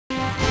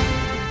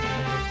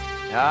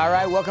All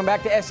right, welcome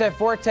back to SF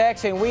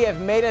Vortex, and we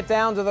have made it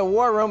down to the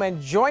War Room.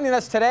 And joining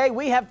us today,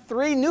 we have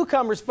three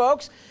newcomers,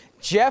 folks.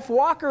 Jeff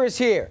Walker is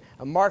here,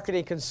 a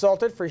marketing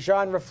consultant for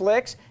Genre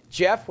Flicks.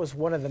 Jeff was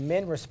one of the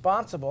men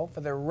responsible for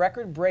the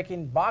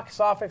record-breaking box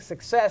office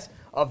success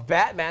of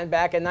Batman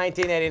back in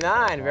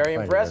 1989. Very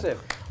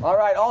impressive. All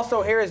right,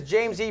 also here is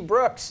James E.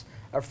 Brooks,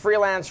 a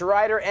freelance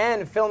writer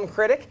and film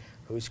critic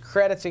whose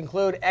credits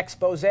include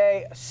Expose,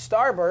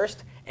 Starburst,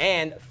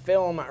 and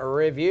Film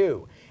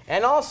Review.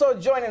 And also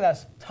joining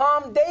us,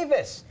 Tom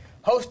Davis,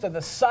 host of the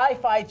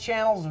Sci-Fi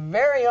Channel's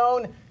very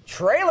own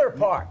Trailer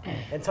Park.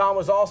 And Tom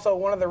was also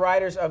one of the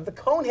writers of the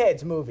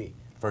Coneheads movie.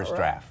 First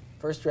draft.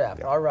 First draft.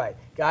 Yeah. All right.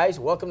 Guys,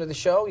 welcome to the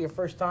show. Your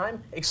first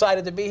time.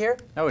 Excited to be here?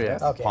 Oh, yeah.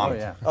 Okay. Oh,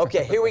 yeah.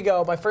 Okay, here we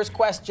go. My first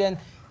question.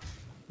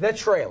 The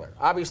trailer.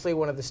 Obviously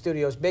one of the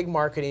studio's big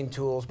marketing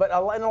tools. But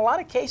in a lot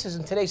of cases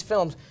in today's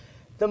films,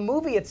 the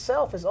movie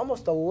itself is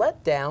almost a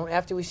letdown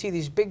after we see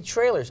these big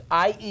trailers,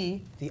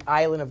 i.e. The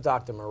Island of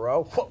Dr.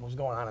 Moreau. What was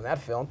going on in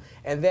that film?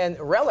 And then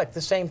Relic,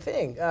 the same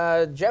thing.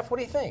 Jeff, what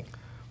do you think?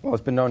 Well,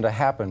 it's been known to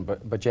happen,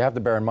 but you have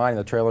to bear in mind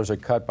the trailers are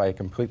cut by a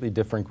completely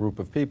different group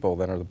of people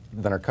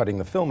than are cutting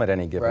the film at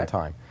any given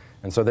time.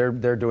 And so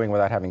they're doing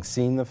without having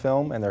seen the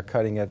film, and they're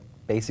cutting it,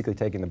 basically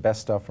taking the best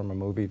stuff from a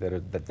movie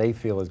that they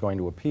feel is going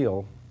to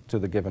appeal to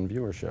the given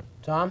viewership.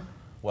 Tom?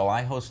 Well,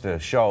 I host a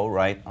show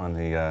right on the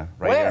here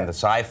on the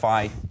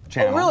Sci-Fi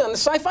Channel. Oh, really? On the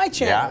Sci-Fi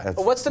Channel?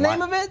 Yeah. What's the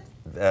name of it?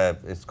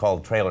 It's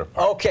called Trailer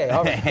Park. Okay,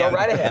 all right. Go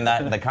right ahead.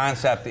 And the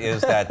concept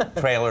is that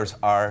trailers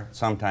are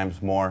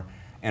sometimes more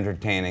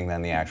entertaining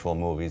than the actual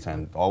movies,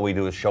 and all we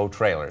do is show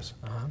trailers.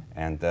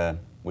 And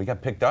we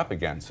got picked up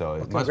again, so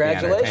it must be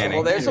entertaining. Congratulations.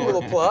 Well, there's a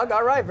little plug.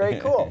 All right, very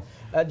cool.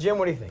 Jim,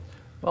 what do you think?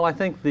 Well, I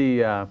think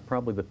the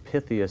probably the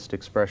pithiest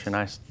expression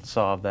I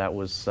saw of that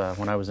was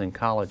when I was in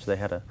college. They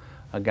had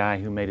a guy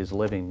who made his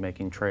living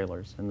making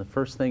trailers, and the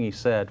first thing he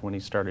said when he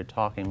started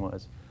talking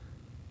was,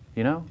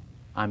 "You know,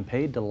 I'm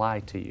paid to lie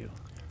to you."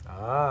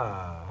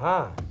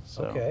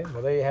 So. Okay,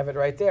 well, there you have it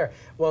right there.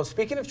 Well,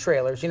 speaking of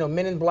trailers, you know,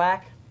 Men in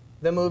Black,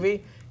 the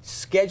movie,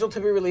 scheduled to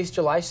be released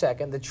July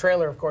 2nd. The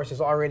trailer, of course, is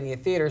already in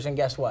theaters, and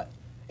guess what?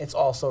 It's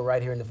also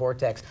right here in the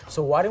Vortex.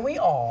 So why don't we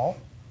all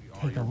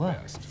take a look?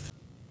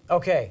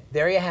 Okay,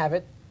 there you have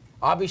it.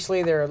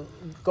 Obviously, they're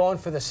going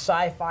for the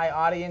sci-fi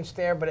audience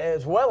there, but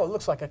as well, it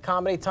looks like a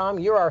comedy. Tom,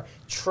 you're our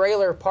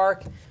Trailer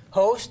Park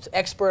host,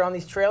 expert on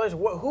these trailers.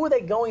 Who are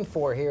they going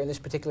for here in this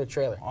particular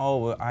trailer?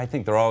 Oh, I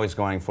think they're always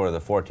going for the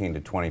 14 to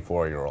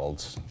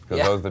 24-year-olds, because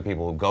those are the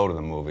people who go to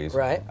the movies.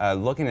 Right.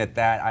 Looking at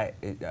that,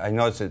 I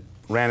noticed it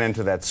ran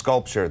into that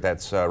sculpture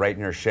that's right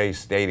near Shea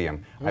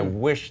Stadium. I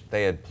wish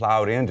they had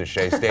plowed into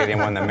Shea Stadium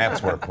when the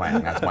Mets were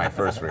playing. That's my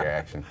first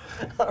reaction.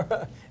 All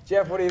right.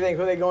 Jeff, what do you think?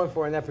 Who are they going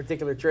for in that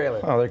particular trailer?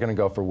 Oh, they're going to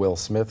go for Will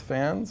Smith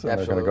fans, and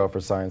they're going to go for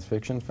science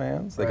fiction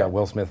fans. They got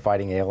Will Smith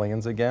fighting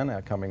aliens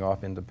again, coming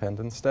off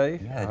Independence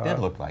Day. Yeah, it did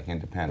look like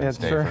Independence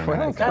Day for a minute.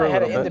 Well, it kind of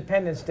had an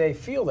Independence Day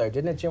feel there,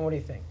 didn't it, Jim? What do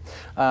you think?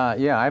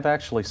 Yeah, I've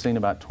actually seen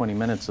about 20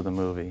 minutes of the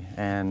movie,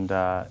 and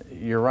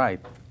you're right.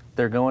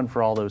 They're going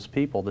for all those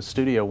people. The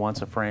studio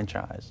wants a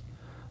franchise.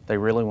 They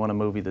really want a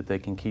movie that they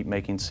can keep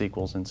making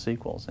sequels and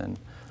sequels. And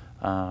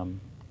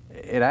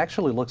it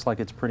actually looks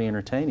like it's pretty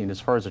entertaining. As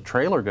far as the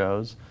trailer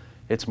goes,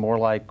 it's more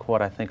like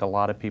what I think a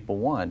lot of people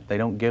want. They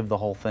don't give the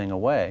whole thing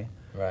away.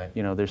 Right.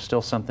 You know, there's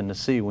still something to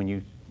see when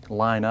you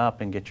line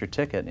up and get your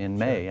ticket in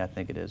May, I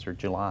think it is, or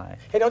July.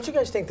 Hey, don't you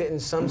guys think that in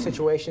some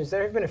situations,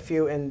 there have been a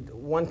few, and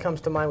one comes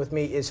to mind with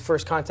me is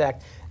First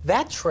Contact.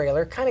 That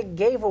trailer kind of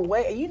gave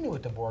away, you knew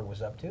what the Borg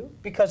was up to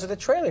because of the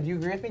trailer. Do you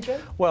agree with me,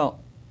 Jim? Well,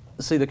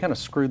 see, they kind of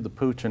screwed the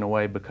pooch in a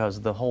way because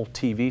the whole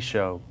TV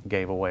show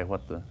gave away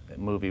what the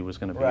movie was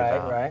going to be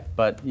about. Right.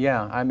 But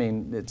yeah, I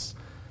mean, it's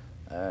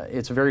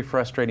very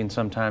frustrating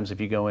sometimes if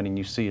you go in and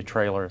you see a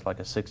trailer, it's like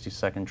a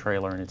 60-second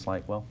trailer, and it's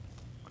like, well,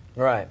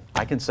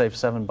 I can save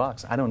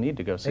 $7. I don't need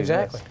to go see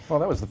this. Well,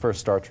 that was the first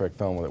Star Trek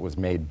film that was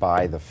made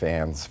by the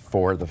fans,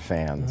 for the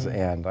fans,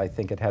 and I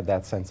think it had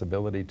that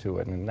sensibility to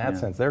it, and in that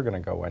sense, they're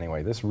going to go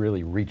anyway. This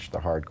really reached the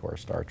hardcore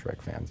Star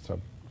Trek fans,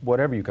 so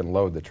whatever you can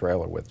load the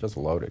trailer with, just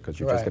load it, because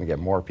you're just going to get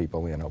more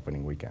people in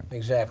opening weekend.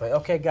 Exactly.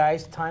 Okay,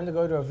 guys, time to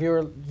go to a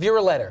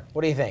viewer letter.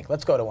 What do you think?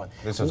 Let's go to one.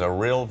 This is a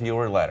real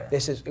viewer letter.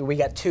 We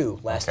got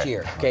two last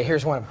year. Okay,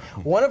 here's one of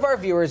them. One of our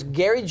viewers,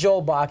 Gary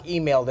Joelbach,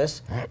 emailed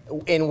us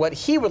in what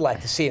he would like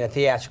to see in a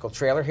theatrical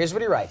trailer. Here's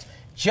what he writes.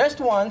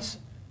 Just once,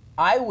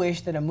 I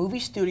wish that a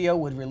movie studio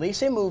would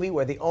release a movie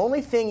where the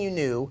only thing you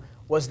knew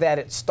was that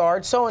it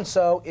starred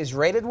so-and-so, is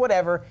rated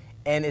whatever,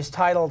 and is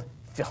titled,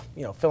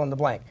 fill in the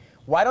blank.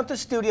 Why don't the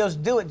studios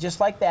do it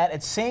just like that?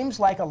 It seems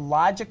like a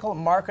logical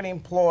marketing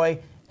ploy.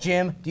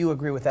 Jim, do you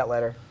agree with that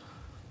letter?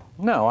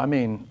 No, I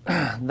mean,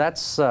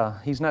 that's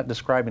he's not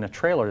describing a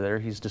trailer there.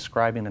 He's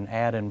describing an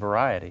ad in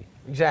Variety.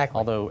 Exactly.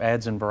 Although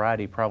ads in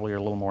Variety probably are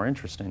a little more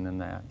interesting than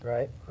that.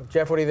 Right.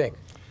 Jeff, what do you think?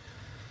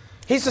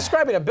 He's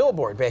describing a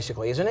billboard,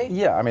 basically, isn't he?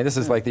 Yeah, I mean, this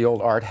is like the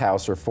old art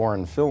house or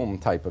foreign film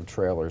type of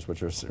trailers,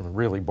 which are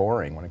really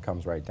boring when it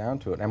comes right down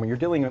to it. And when you're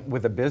dealing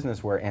with a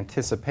business where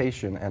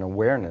anticipation and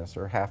awareness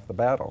are half the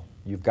battle,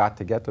 you've got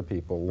to get to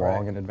people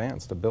long in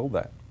advance to build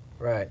that.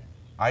 Right.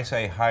 I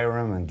say hire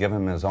him and give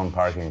him his own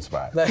parking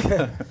spot.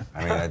 I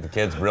mean, the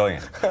kid's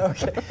brilliant.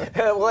 Okay.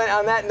 Well,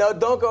 on that note,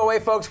 don't go away,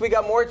 folks. We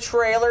got more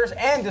trailers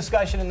and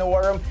discussion in the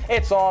War Room.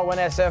 It's all when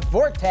SF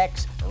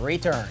Vortex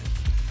returns.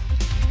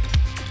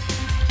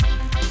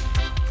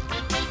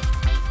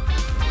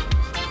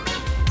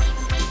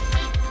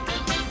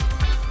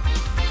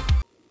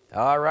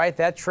 All right,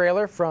 that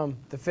trailer from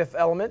The Fifth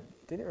Element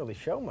didn't really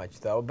show much,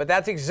 though, but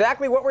that's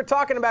exactly what we're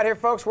talking about here,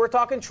 folks. We're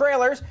talking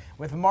trailers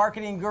with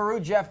marketing guru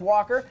Jeff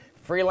Walker,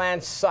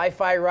 freelance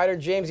sci-fi writer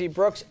James E.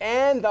 Brooks,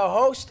 and the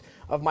host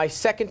of my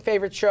second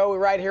favorite show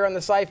right here on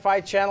the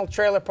Sci-Fi Channel,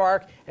 Trailer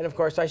Park. And, of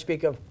course, I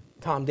speak of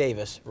Tom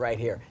Davis right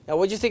here. Now,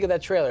 what did you think of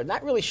that trailer?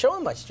 Not really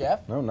showing much,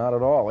 Jeff. No, not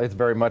at all. It's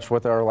very much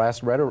what our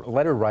last letter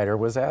writer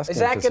was asking. Is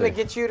that going to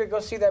get you to go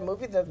see that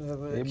movie? The it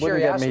curiosity?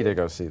 wouldn't get me to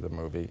go see the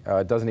movie.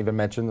 It doesn't even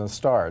mention the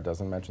star. It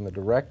doesn't mention the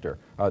director.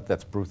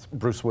 That's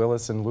Bruce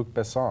Willis and Luc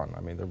Besson.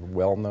 I mean, they're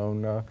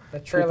well-known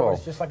That trailer people.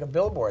 was just like a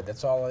billboard.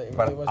 That's all it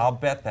But really was. I'll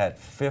bet that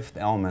Fifth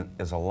Element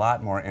is a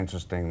lot more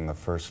interesting than the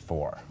first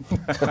four.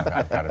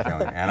 I've got a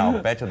feeling. And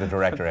I'll bet you the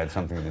director had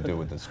something to do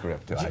with the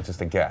script.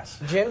 Just a guess.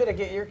 Jim, did it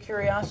get your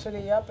curiosity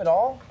up at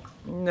all?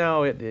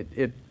 No,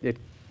 it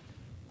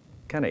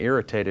kind of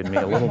irritated me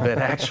a little bit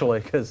actually,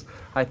 because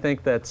I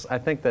think that's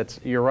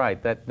you're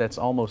right. That's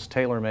almost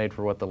tailor-made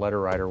for what the letter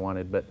writer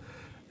wanted. But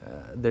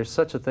there's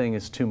such a thing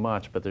as too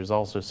much, but there's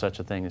also such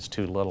a thing as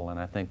too little, and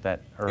I think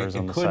that errs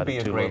on the side of too little.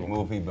 It could be a great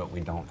movie, but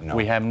we don't know.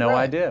 We have no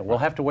idea. We'll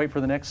have to wait for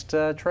the next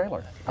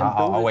trailer.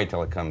 I'll wait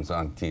till it comes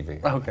on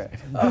TV. Okay.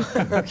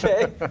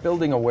 Okay.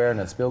 Building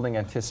awareness, building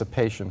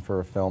anticipation for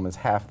a film is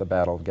half the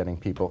battle of getting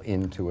people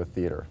into a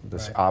theater.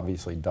 This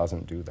obviously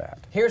doesn't do that.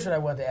 Here's what I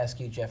wanted to ask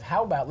you, Jeff.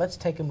 How about, let's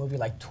take a movie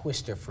like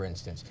Twister, for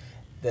instance.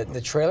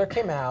 The trailer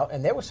came out,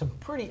 and there was some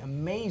pretty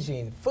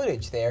amazing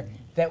footage there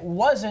that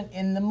wasn't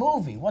in the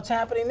movie. What's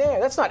happening there?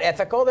 That's not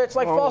ethical. That's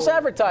like false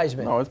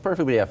advertisement. No, it's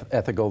perfectly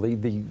ethical.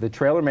 The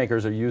trailer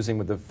makers are using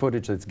with the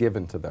footage that's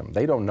given to them.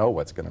 They don't know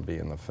what's going to be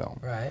in the film.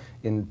 Right.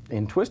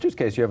 In Twister's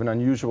case, you have an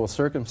unusual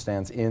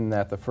circumstance in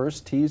that the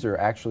first teaser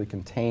actually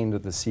contained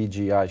the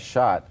CGI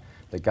shot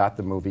that got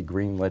the movie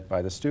greenlit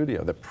by the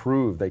studio, that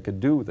proved they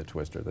could do the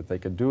Twister, that they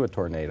could do a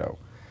tornado.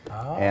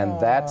 And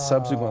that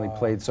subsequently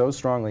played so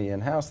strongly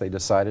in-house, they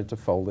decided to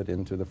fold it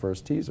into the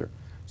first teaser.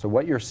 So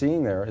what you're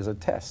seeing there is a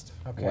test.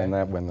 Okay.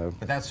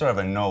 But that's sort of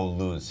a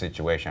no-lose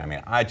situation. I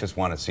mean, I just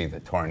want to see the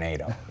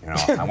tornado. You know,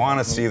 I want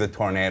to see the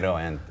tornado,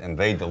 and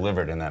they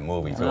delivered in that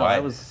movie too. No,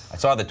 I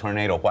saw the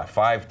tornado, what,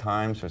 5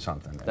 times or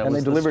something? And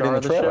they delivered in the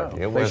trailer.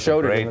 It was they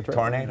showed a it great in the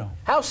trailer. tornado.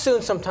 How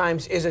soon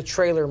sometimes is a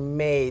trailer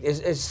made?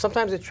 Is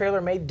sometimes a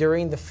trailer made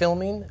during the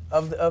filming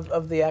of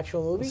the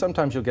actual movie?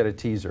 Sometimes you'll get a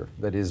teaser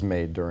that is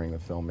made during the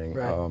filming.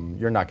 Right.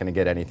 You're not going to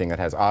get anything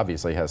that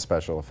obviously has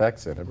special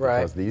effects in it,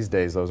 Right. because these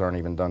days those aren't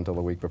even done till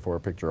the week before a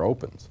picture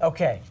opens.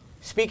 Okay.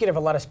 Speaking of a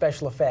lot of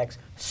special effects,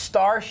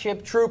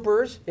 Starship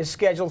Troopers is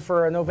scheduled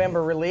for a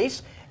November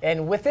release.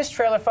 And with this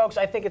trailer, folks,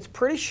 I think it's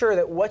pretty sure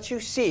that what you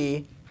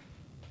see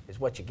is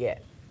what you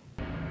get.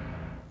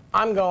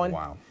 I'm going.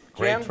 Wow.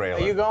 Great Jim,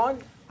 trailer. are you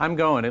going? I'm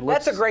going. It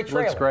looks, That's a great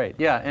trailer. Looks great.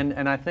 Yeah,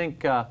 and I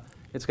think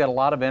it's got a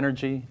lot of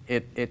energy.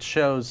 It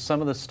shows some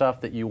of the stuff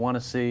that you want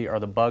to see. Are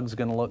the bugs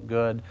going to look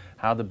good?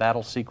 How the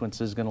battle sequence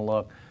is going to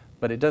look?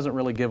 But it doesn't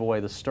really give away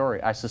the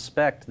story. I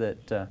suspect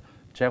that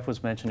Jeff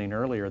was mentioning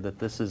earlier that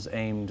this is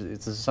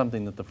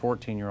something that the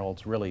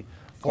 14-year-olds really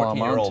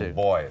glom onto. 14-year-old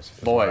boys.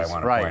 Is what I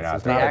want to point out.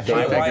 It's the action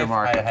My figure wife,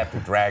 market. I have to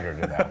drag her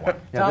to that one.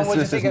 Tom, what'd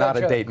you This think is of not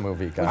that a trailer? date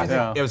movie, guys.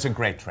 No. It was a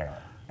great trailer.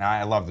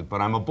 I loved it,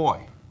 but I'm a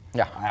boy.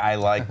 Yeah. I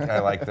like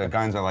the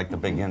guns. I like the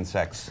big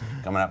insects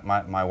coming up.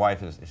 My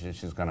wife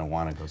she's going to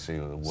want to go see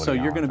the Woody So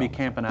you're Allen going to be films.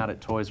 camping out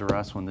at Toys R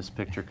Us when this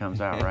picture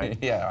comes out, right?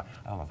 Yeah,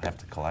 I'll have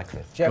to collect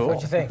it. Jeff, Cool.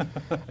 what you think?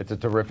 It's a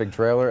terrific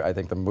trailer. I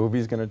think the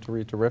movie's going to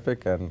be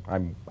terrific, and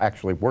I'm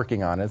actually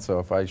working on it, so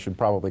if I should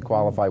probably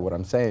qualify what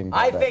I'm saying. by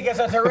I that. think it's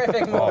a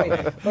terrific movie.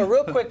 But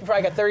real quick, before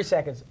I got 30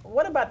 seconds,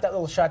 what about that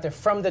little shot there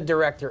from the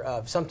director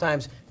of,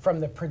 sometimes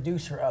from the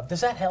producer of? Does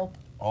that help?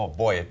 Oh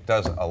boy, it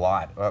does a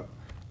lot.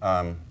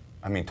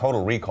 I mean,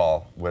 Total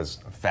Recall was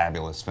a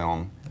fabulous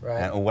film.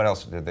 Right. And what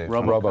else did they?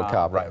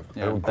 RoboCop. Right.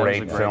 Yeah, A that was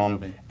great a great film.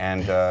 movie.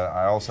 And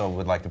I also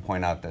would like to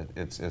point out that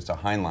it's a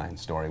Heinlein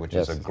story, which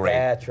is Yes. a great.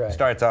 That's right.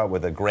 Starts out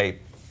with a great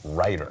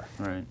writer.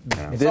 Right.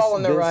 It's all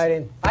in the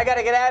writing. I got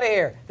to get out of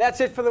here.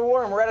 That's it for the War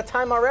Room. We're out of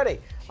time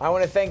already. I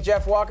want to thank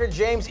Jeff Walker,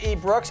 James E.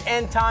 Brooks,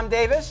 and Tom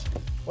Davis.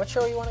 What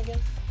show are you on again?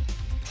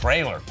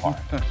 Trailer Park.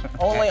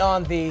 Only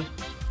on the...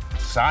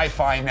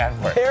 Sci-Fi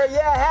Network. There you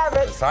have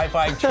it.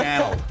 Sci-Fi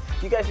Channel.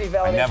 You guys need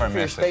I never validation for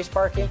your miss it. space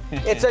parking?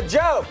 It's a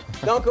joke.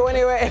 Don't go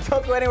anywhere.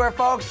 Don't go anywhere,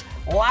 folks.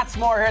 Lots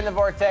more here in the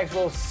Vortex.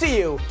 We'll see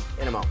you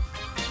in a moment.